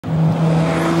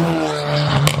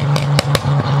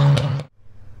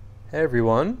Hey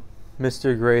everyone,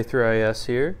 Mr. Gray 3Is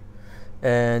here,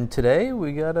 and today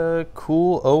we got a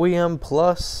cool OEM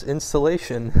Plus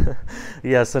installation.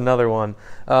 Yes, another one.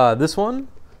 This one,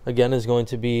 again, is going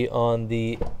to be on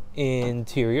the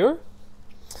interior,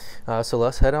 so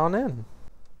let's head on in.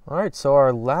 Alright, so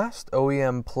our last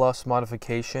OEM Plus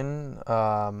modification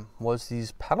was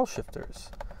these paddle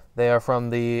shifters. They are from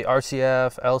the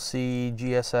RCF, LC,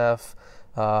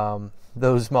 GSF,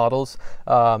 those models,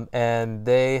 and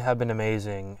they have been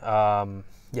amazing.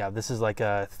 Yeah, this is like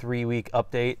a 3-week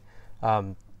update.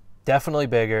 Definitely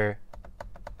bigger,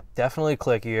 definitely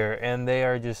clickier, and they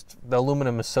are just, the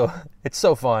aluminum is so, it's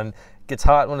so fun. It gets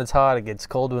hot when it's hot, it gets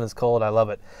cold when it's cold. I love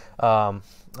it.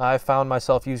 I found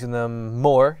myself using them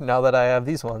more now that I have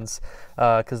these ones,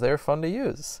 because they're fun to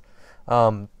use.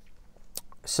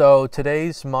 So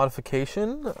today's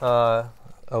modification,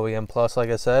 OEM Plus, like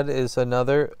I said, is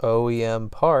another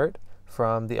OEM part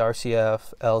from the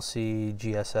RCF, LC,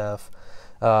 GSF,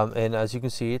 and as you can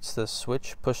see, it's the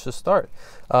switch push to start.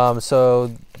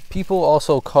 So people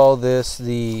also call this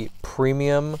the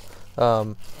premium,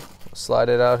 slide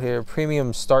it out here,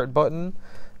 premium start button.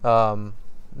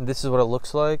 This is what it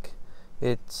looks like.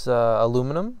 It's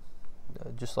aluminum,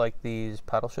 just like these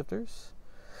paddle shifters.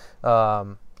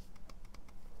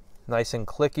 Nice and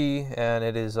clicky, and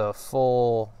it is a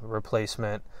full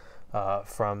replacement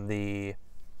from the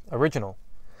original.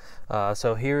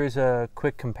 So here's a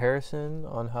quick comparison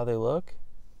on how they look.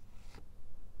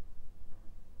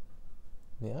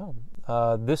 Yeah,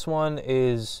 this one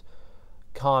is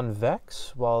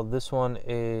convex, while this one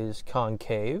is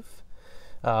concave.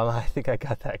 I think I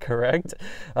got that correct.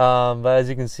 But as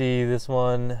you can see, this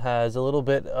one has a little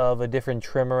bit of a different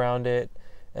trim around it,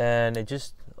 and it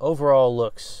just overall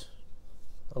looks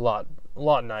a lot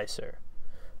nicer.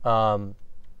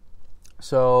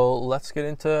 So let's get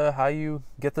into how you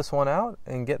get this one out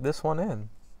and get this one in.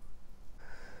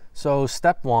 So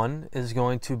step one is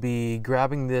going to be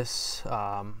grabbing this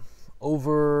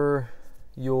over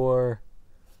your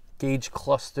gauge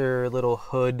cluster little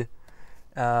hood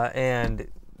and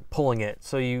pulling it.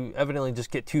 So you evidently just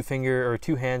get two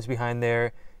hands behind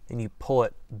there and you pull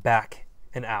it back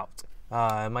and out.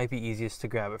 It might be easiest to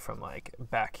grab it from like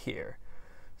back here.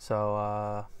 So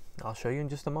I'll show you in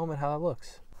just a moment how it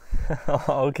looks.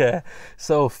 Okay,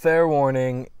 so fair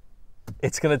warning,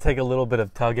 it's going to take a little bit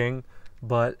of tugging,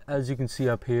 but as you can see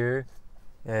up here,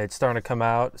 it's starting to come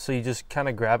out. So you just kind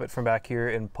of grab it from back here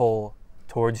and pull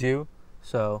towards you.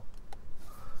 So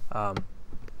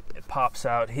it pops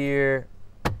out here,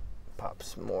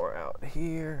 pops more out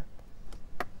here,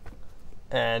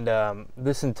 and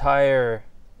this entire,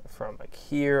 from like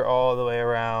here all the way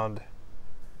around,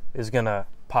 is going to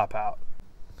pop out.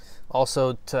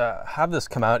 Also, to have this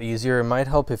come out easier, it might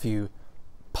help if you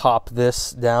pop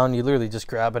this down. You literally just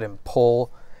grab it and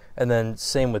pull, and then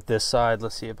same with this side.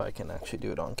 Let's see if I can actually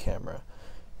do it on camera.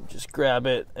 Just grab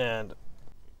it and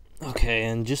okay,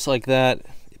 and just like that,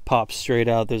 it pops straight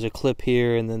out. There's a clip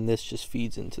here, and then this just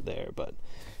feeds into there, but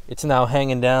it's now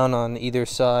hanging down on either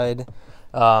side,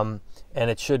 and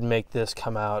it should make this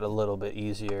come out a little bit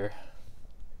easier.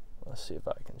 Let's see if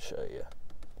I can show you.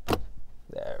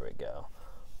 There we go.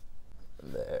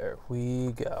 There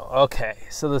we go. Okay,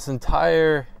 so this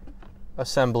entire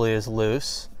assembly is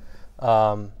loose,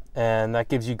 and that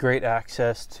gives you great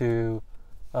access to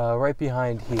right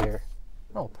behind here.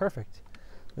 Oh, perfect.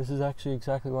 This is actually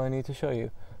exactly what I need to show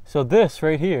you. So this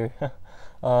right here,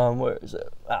 where is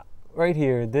it? Right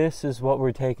here, this is what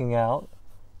we're taking out.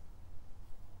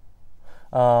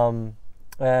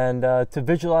 And to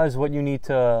visualize what you need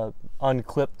to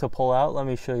unclip to pull out, let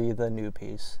me show you the new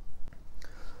piece.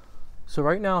 So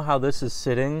right now how this is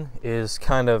sitting is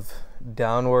kind of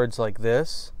downwards like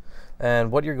this,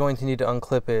 and what you're going to need to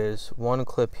unclip is one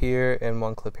clip here and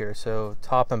one clip here. So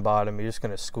top and bottom, you're just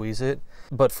going to squeeze it,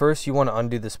 but first you want to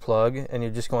undo this plug, and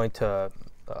you're just going to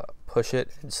push it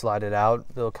and slide it out.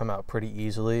 It'll come out pretty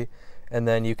easily, and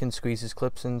then you can squeeze these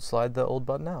clips and slide the old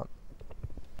button out.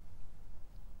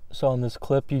 So on this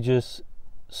clip, you just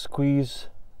squeeze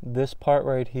this part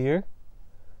right here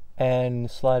and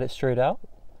slide it straight out,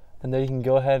 and then you can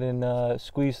go ahead and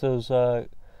squeeze those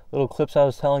little clips I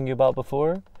was telling you about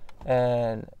before,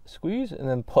 and squeeze and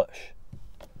then push.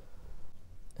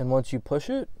 And once you push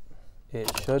it,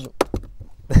 it should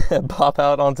pop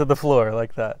out onto the floor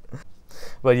like that.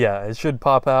 But yeah, it should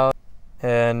pop out,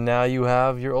 and now you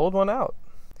have your old one out,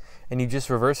 and you just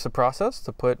reverse the process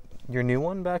to put your new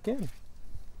one back in.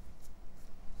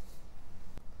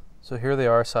 So here they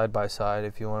are side by side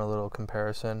if you want a little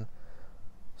comparison.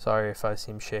 Sorry if I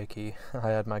seem shaky. I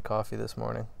had my coffee this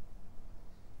morning.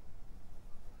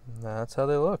 That's how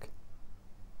they look.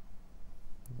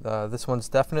 This one's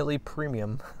definitely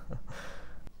premium.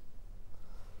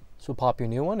 So pop your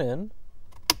new one in.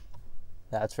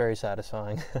 That's very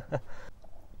satisfying.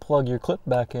 Plug your clip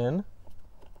back in.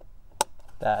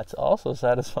 That's also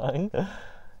satisfying.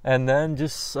 And then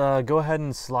just go ahead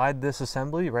and slide this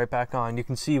assembly right back on. You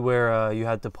can see where you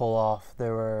had to pull off.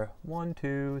 There were 1,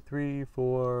 2, 3,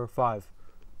 4, 5,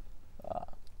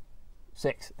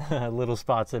 6 little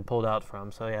spots that pulled out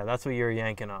from. So yeah, that's what you're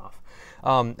yanking off.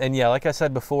 And yeah, like I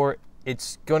said before,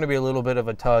 it's going to be a little bit of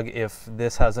a tug if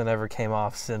this hasn't ever came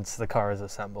off since the car is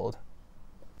assembled.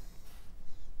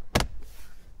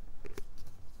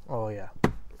 Oh yeah,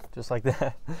 just like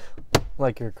that.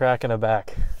 Like you're cracking a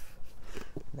back.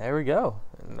 There we go,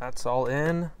 and that's all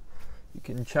in. You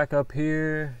can check up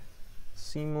here,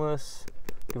 seamless.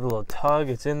 Give it a little tug,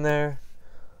 it's in there.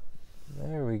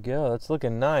 There we go, that's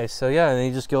looking nice. So yeah, and then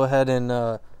you just go ahead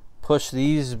and push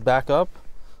these back up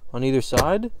on either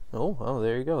side. Oh,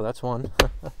 there you go, that's one.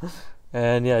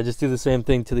 And yeah, just do the same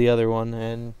thing to the other one,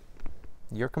 and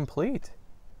you're complete.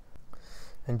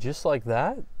 And just like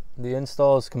that, the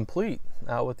install is complete.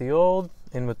 Out with the old,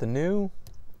 in with the new,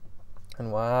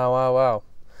 and wow, wow, wow.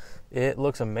 It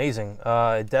looks amazing.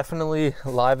 It definitely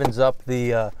livens up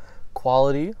the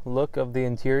quality look of the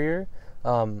interior.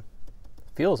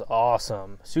 Feels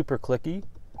awesome. Super clicky.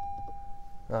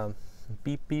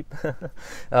 Beep, beep.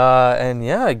 And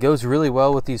yeah, it goes really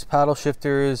well with these paddle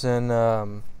shifters and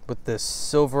with this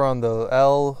silver on the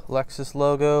L Lexus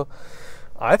logo.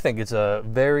 I think it's a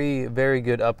very, very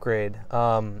good upgrade.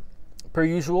 Per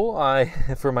usual,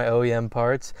 for my OEM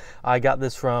parts, I got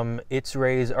this from It's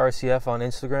Ray's RCF on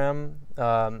Instagram.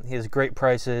 He has great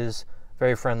prices,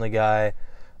 very friendly guy.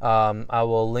 I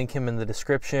will link him in the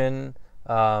description.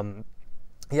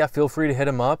 Yeah, feel free to hit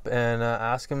him up and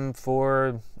ask him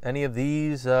for any of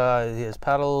these. He has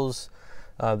paddles,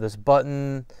 this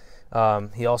button.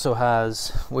 He also has,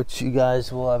 which you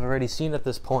guys will have already seen at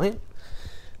this point,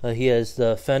 he has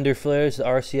the fender flares, the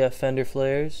RCF fender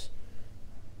flares.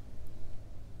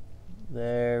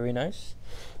 Very nice.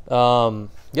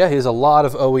 Yeah, he has a lot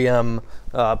of OEM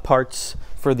parts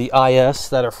for the IS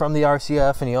that are from the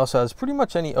RCF, and he also has pretty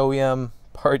much any OEM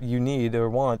part you need or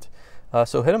want.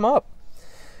 So hit him up.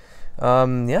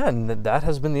 Yeah, and that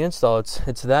has been the install.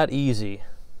 It's that easy.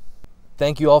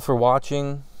 Thank you all for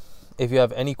watching. If you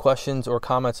have any questions or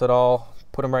comments at all,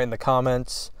 put them right in the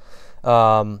comments.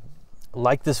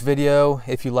 Like this video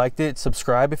if you liked it.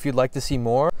 Subscribe if you'd like to see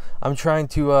more. I'm trying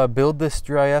to build this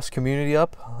 3IS community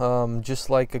up, just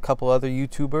like a couple other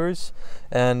YouTubers.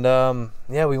 And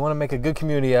yeah, we want to make a good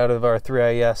community out of our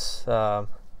 3IS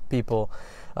people.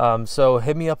 So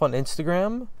hit me up on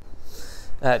Instagram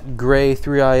at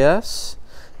Gray3IS.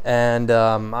 And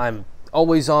I'm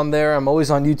always on there. I'm always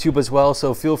on YouTube as well.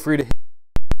 So feel free to hit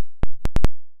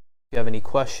if you have any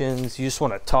questions, you just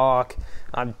want to talk.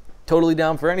 I'm totally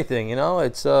down for anything, you know.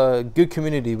 It's a good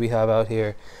community we have out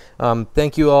here.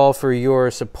 Thank you all for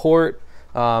your support.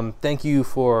 Thank you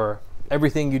for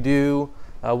everything you do.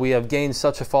 We have gained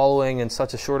such a following in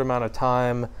such a short amount of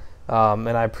time, and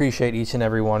I appreciate each and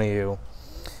every one of you.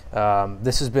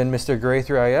 This has been Mr. Gray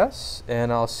 3IS,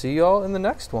 and I'll see y'all in the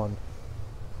next one.